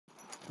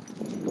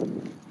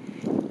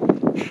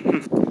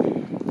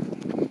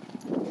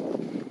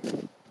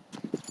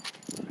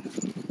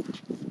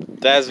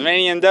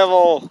Tasmanian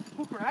devil.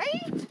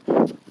 Right?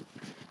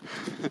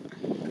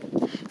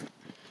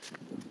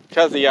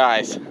 Cause the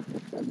eyes.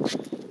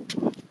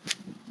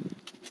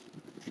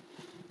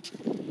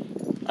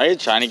 Are you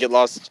trying to get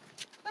lost,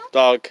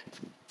 dog?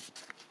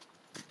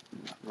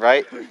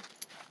 Right?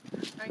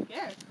 I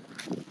guess.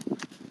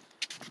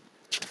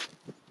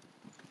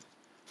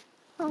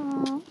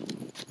 Aww.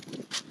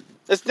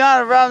 It's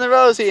not around the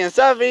rosy and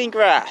stop eating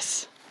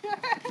grass.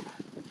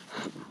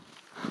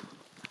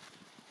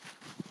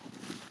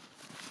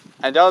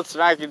 And don't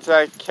smack into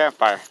that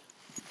campfire.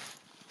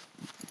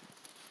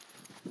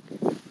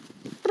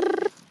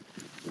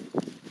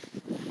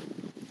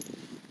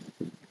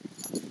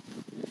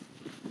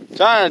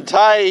 Trying to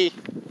tie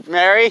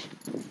Mary?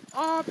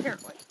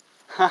 Apparently.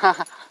 I'll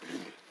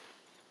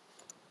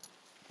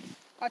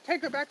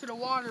take her back to the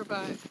water,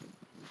 but it's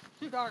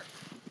too dark.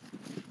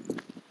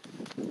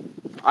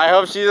 I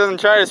hope she doesn't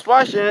try to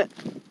splash in it.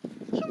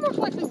 She most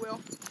likely will.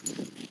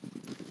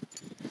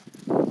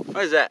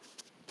 What is that?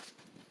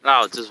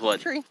 No, it's just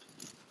wood. Tree.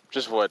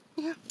 Just wood.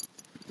 Yeah.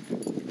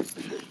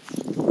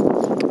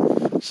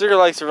 Sugar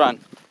likes to run.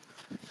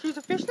 She's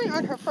officially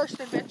on her first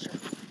adventure.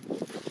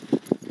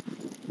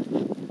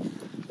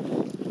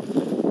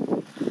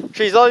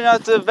 She's old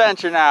enough to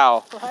adventure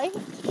now. Right?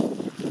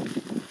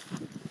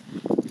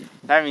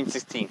 That means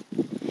 16.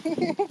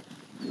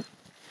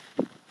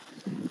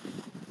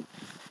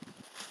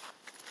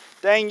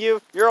 Dang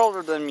you, you're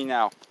older than me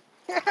now.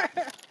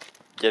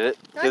 Get it?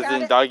 I Because got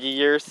in it. doggy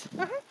years.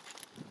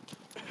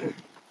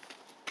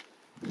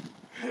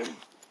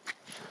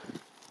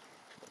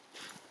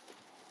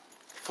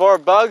 For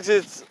bugs,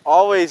 it's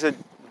always a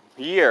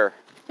year.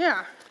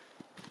 Yeah.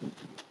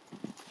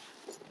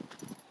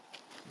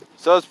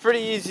 So it's pretty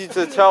easy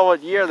to tell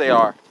what year they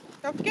are.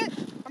 Don't forget,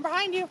 I'm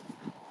behind you.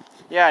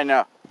 Yeah, I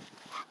know.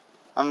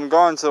 I'm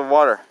going to the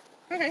water.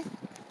 Okay.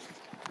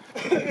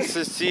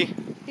 To see.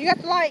 You got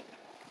the light.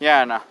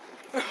 Yeah, I know.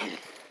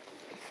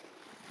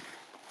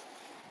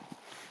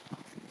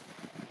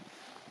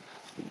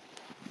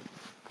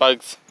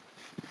 Bugs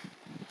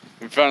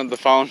in front of the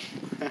phone.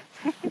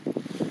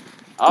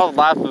 I was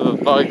laughing if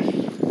a bug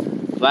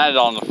landed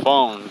on the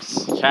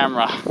phone's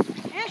camera.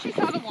 And she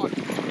saw the water.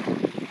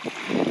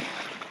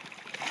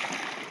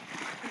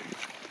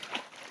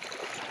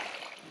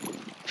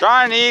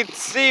 Trying to eat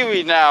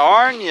seaweed now,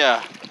 aren't you?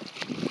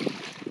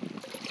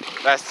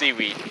 That's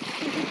seaweed.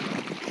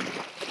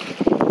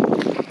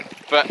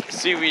 But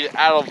seaweed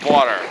out of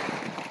water.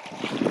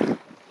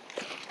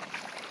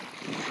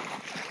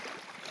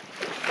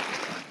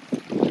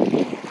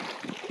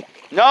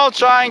 No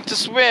trying to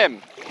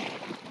swim,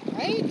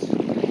 Right?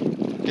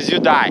 because you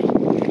die.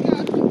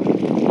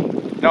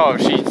 No,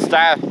 if she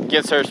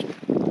gets her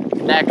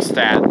neck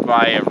stabbed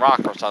by a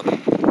rock or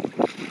something.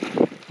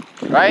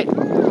 Right?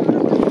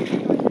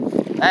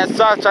 And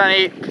stop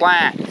trying to eat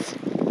plants.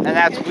 And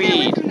that's Stay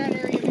away weed. from that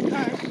area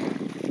because,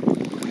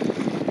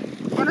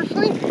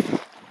 honestly,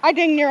 I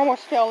dang near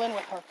almost fell in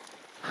with her.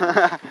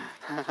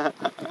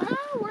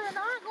 No, we're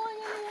not going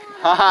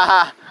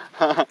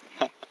anywhere.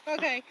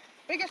 Okay,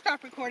 we can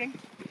stop recording.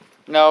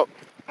 No.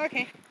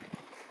 Okay,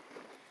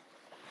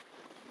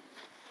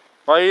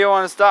 Why do you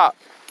want to stop?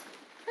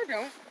 we're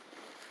going.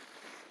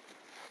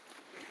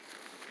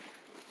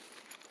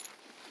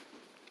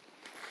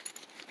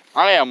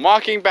 I am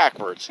walking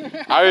backwards.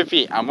 I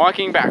repeat, I'm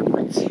walking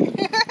backwards.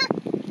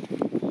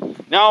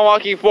 Now I'm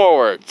walking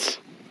forwards.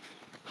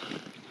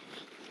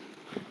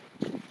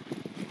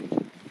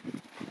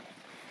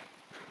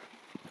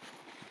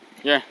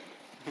 Yeah.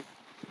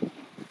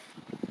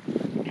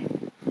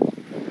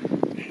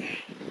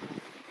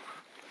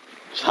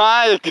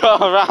 Try to go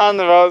around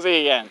the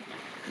rosy again.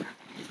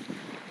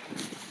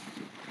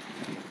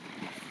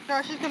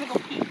 No, she's gonna go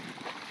pee.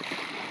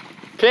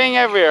 Peeing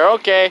everywhere,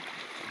 okay.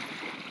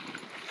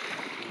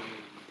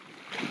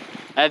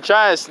 And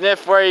try to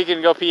sniff where you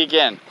can go pee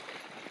again.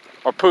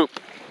 Or poop.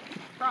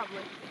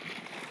 Probably.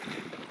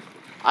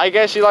 I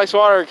guess she likes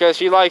water because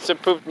she likes to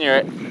poop near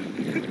it.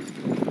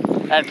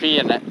 And pee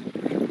in it.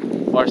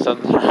 Or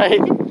something, right?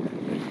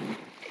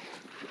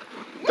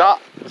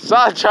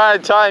 Stop trying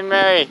to tie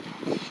Mary.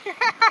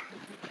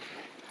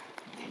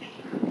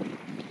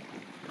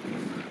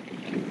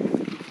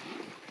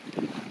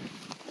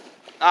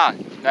 Ah,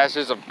 that's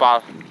just a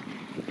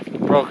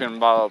broken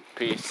bottle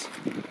piece.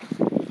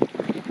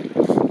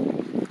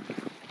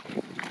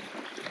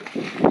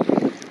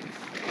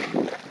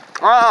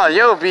 Oh,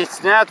 you'll be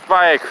snapped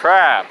by a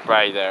crab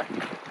right there.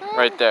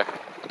 Right there.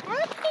 Why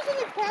are there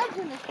any crabs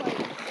in this place?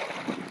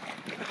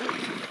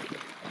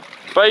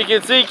 But you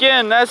can sneak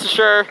in, that's for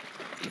sure.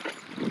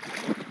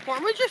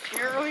 Weren't we just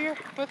here earlier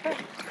with her?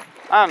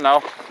 I don't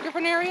know.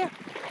 Different area?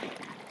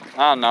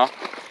 I don't know.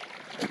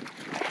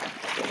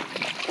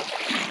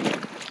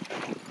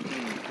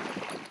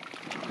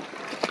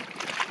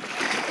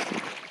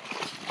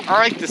 I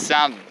like the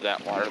sound of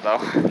that water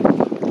though.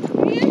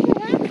 Yeah, you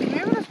have to.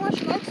 Maybe that's why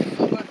she likes it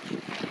so much.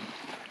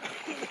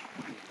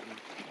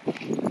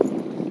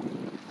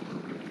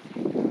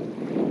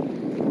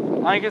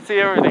 I can see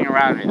everything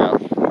around me though.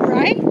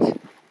 Right?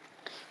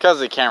 Because of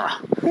the camera.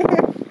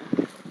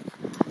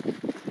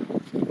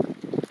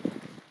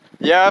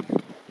 Yep.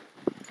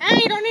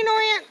 Hey, don't need no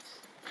ants.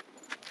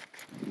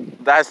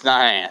 That's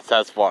not ants,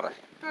 that's water.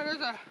 Oh, there's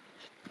a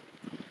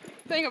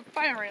thing of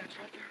fire ants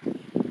right there.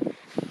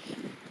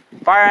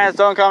 Fire ants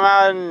don't come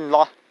out in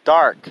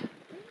dark.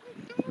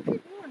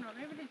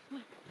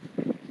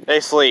 They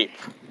sleep.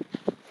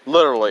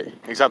 Literally.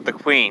 Except the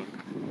queen.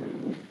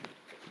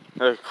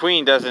 The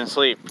queen doesn't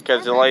sleep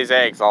because it lays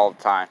eggs all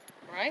the time.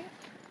 Right?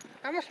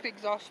 That must be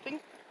exhausting.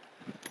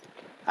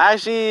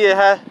 Actually, it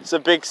has a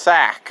big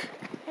sack.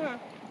 Huh.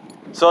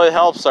 So it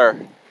helps her.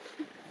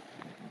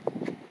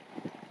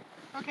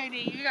 Okay,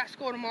 D, you got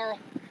school tomorrow.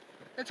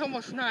 It's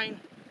almost 9.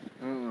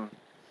 Mm-mm.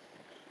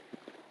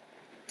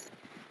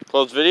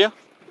 Close video?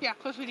 Yeah,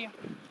 close video.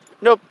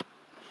 Nope.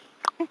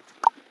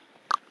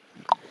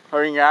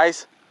 Hurting your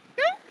eyes?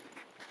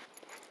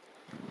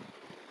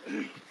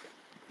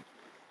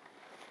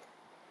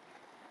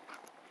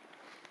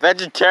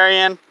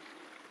 Vegetarian.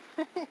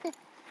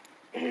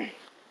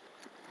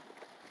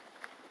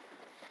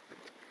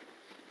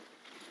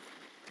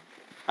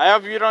 I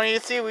hope you don't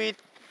eat seaweed.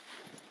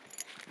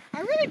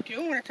 I really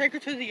do want to take her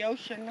to the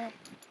ocean.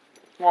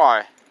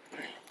 Why?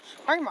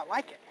 I might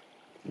like it.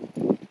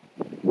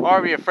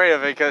 Or be afraid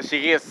of it because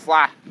she gets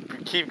slapped.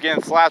 Keep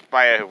getting slapped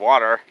by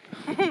water.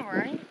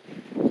 Right?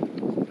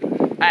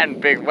 And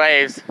big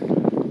waves.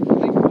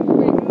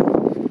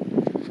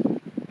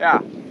 Yeah.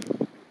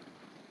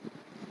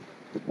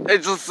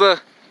 It's just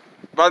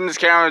but this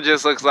camera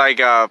just looks like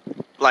a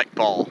light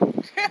ball.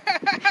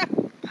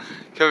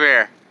 Come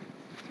here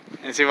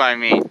and see what I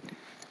mean.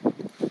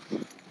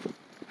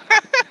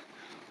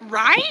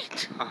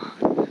 Right?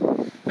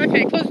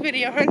 Okay, close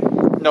video, hun.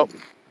 Nope.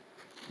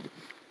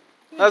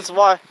 Let's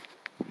watch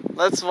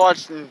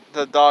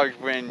the dog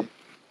win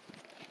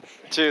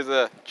to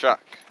the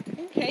truck.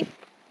 Okay.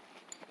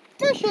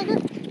 Here, sugar.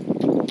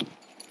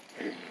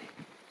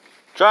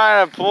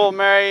 Trying to pull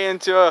Mary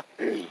into a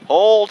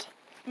hold.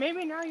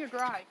 Maybe now you're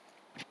dry.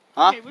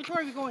 Huh? Okay, which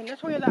way are we going?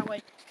 This way or that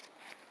way?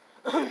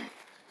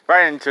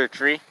 Right into a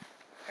tree.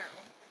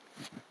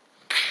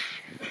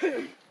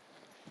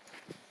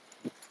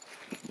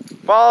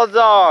 Follow the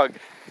dog.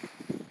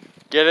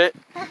 Get it?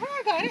 I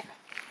got it.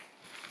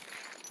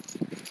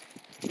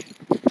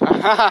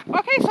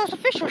 Okay, so it's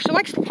official. She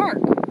likes the park.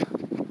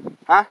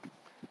 Huh?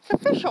 It's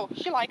official.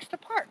 She likes the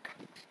park.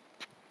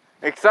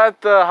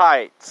 Except the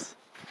heights.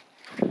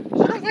 She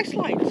doesn't like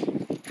slides.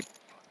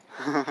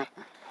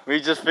 We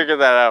just figured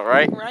that out,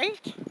 right? Right?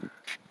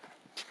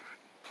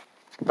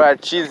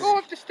 But she's... Go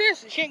up the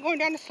stairs. She ain't going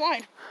down the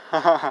slide.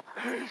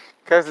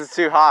 Because it's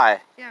too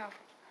high. Yeah.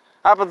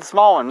 How about the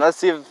small one? Let's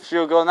see if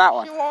she'll go in that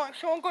one.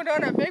 She won't go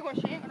down that big one.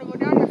 She ain't gonna go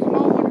down the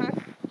small one, huh?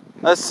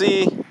 Let's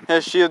see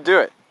if she'll do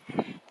it.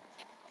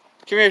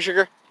 Come here,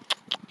 sugar.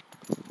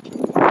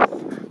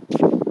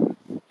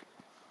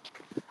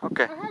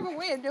 Okay. I have a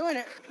way of doing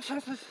it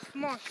since it's a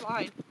small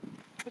slide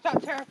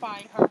without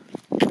terrifying her.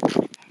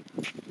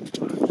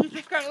 She's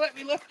just gotta let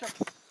me lift her.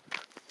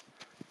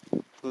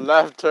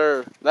 Let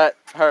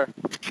her.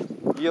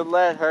 You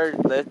let her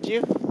lift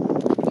you?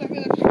 Let me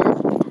lift her.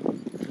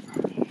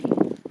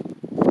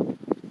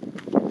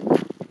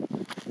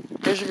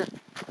 Here, sugar.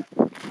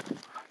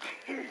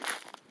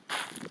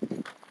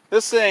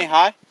 This ain't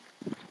high.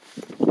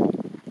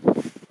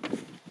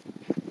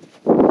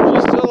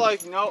 She's still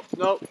like, nope,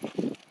 nope.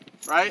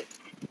 Right?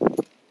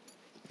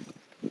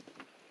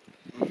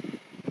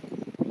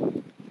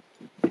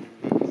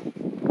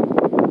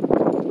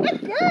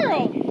 Good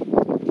girl!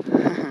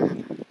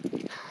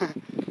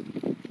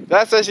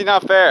 That's actually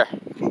not fair.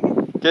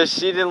 Because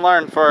she didn't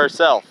learn for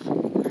herself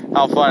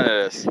how fun it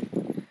is.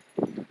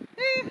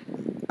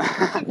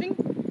 Something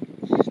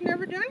she's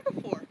never done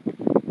before.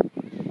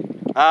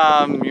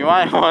 You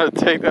might want to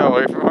take that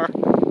away from her.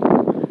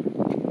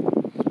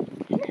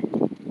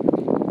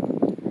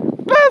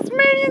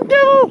 Tasmanian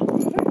devil!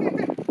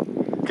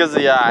 Because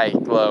the eye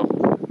glow.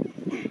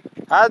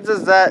 How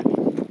does that...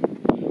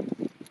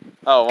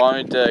 Oh, want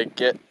me to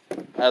get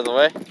out of the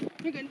way?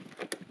 You're good.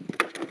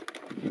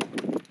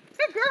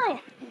 Good girl!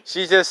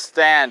 She just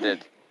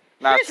standed,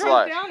 not She just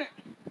slide. runs down it.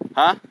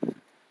 Huh?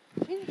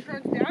 She just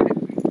runs down it.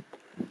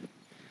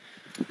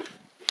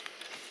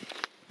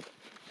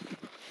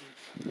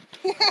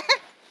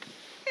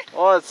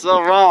 Oh, it's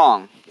so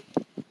wrong.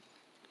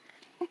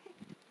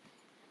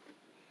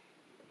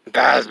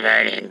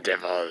 Tasmanian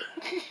devil.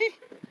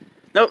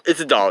 Nope, it's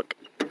a dog.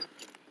 Well,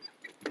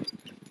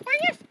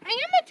 yes, I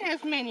am a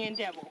Tasmanian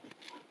devil.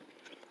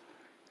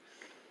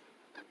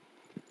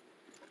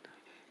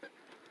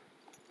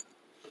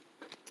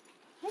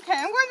 Okay,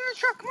 I'm going to the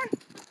truck. Come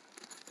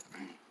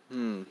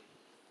on.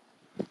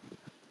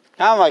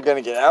 How am I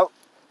gonna get out?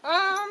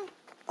 I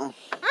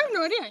have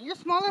no idea. You're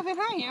smaller than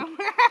I am.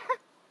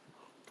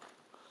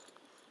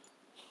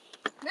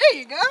 There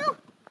you go.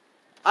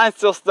 I'm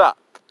still stuck.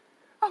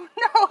 Oh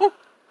no.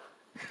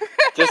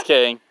 Just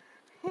kidding.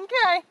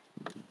 Okay.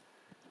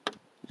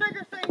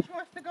 Sugar's saying she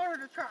wants to go to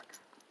the truck.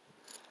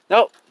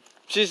 Nope.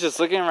 She's just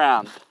looking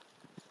around.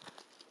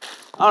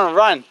 I'm gonna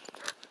run.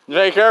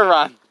 Make her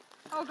run.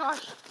 Oh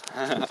gosh.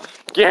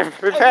 Get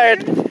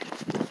prepared.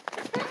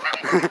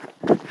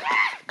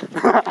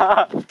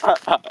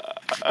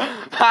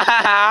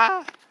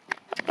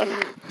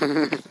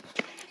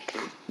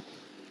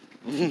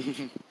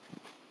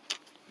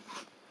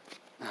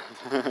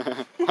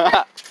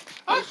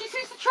 Oh, she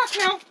sees the truck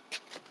now.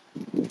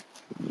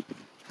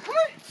 Come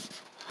on.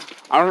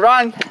 I'm gonna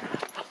run.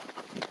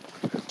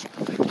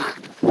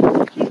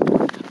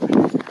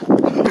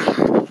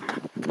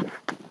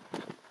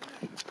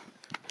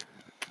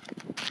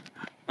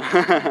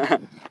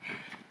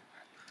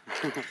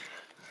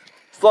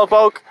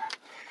 Slowpoke.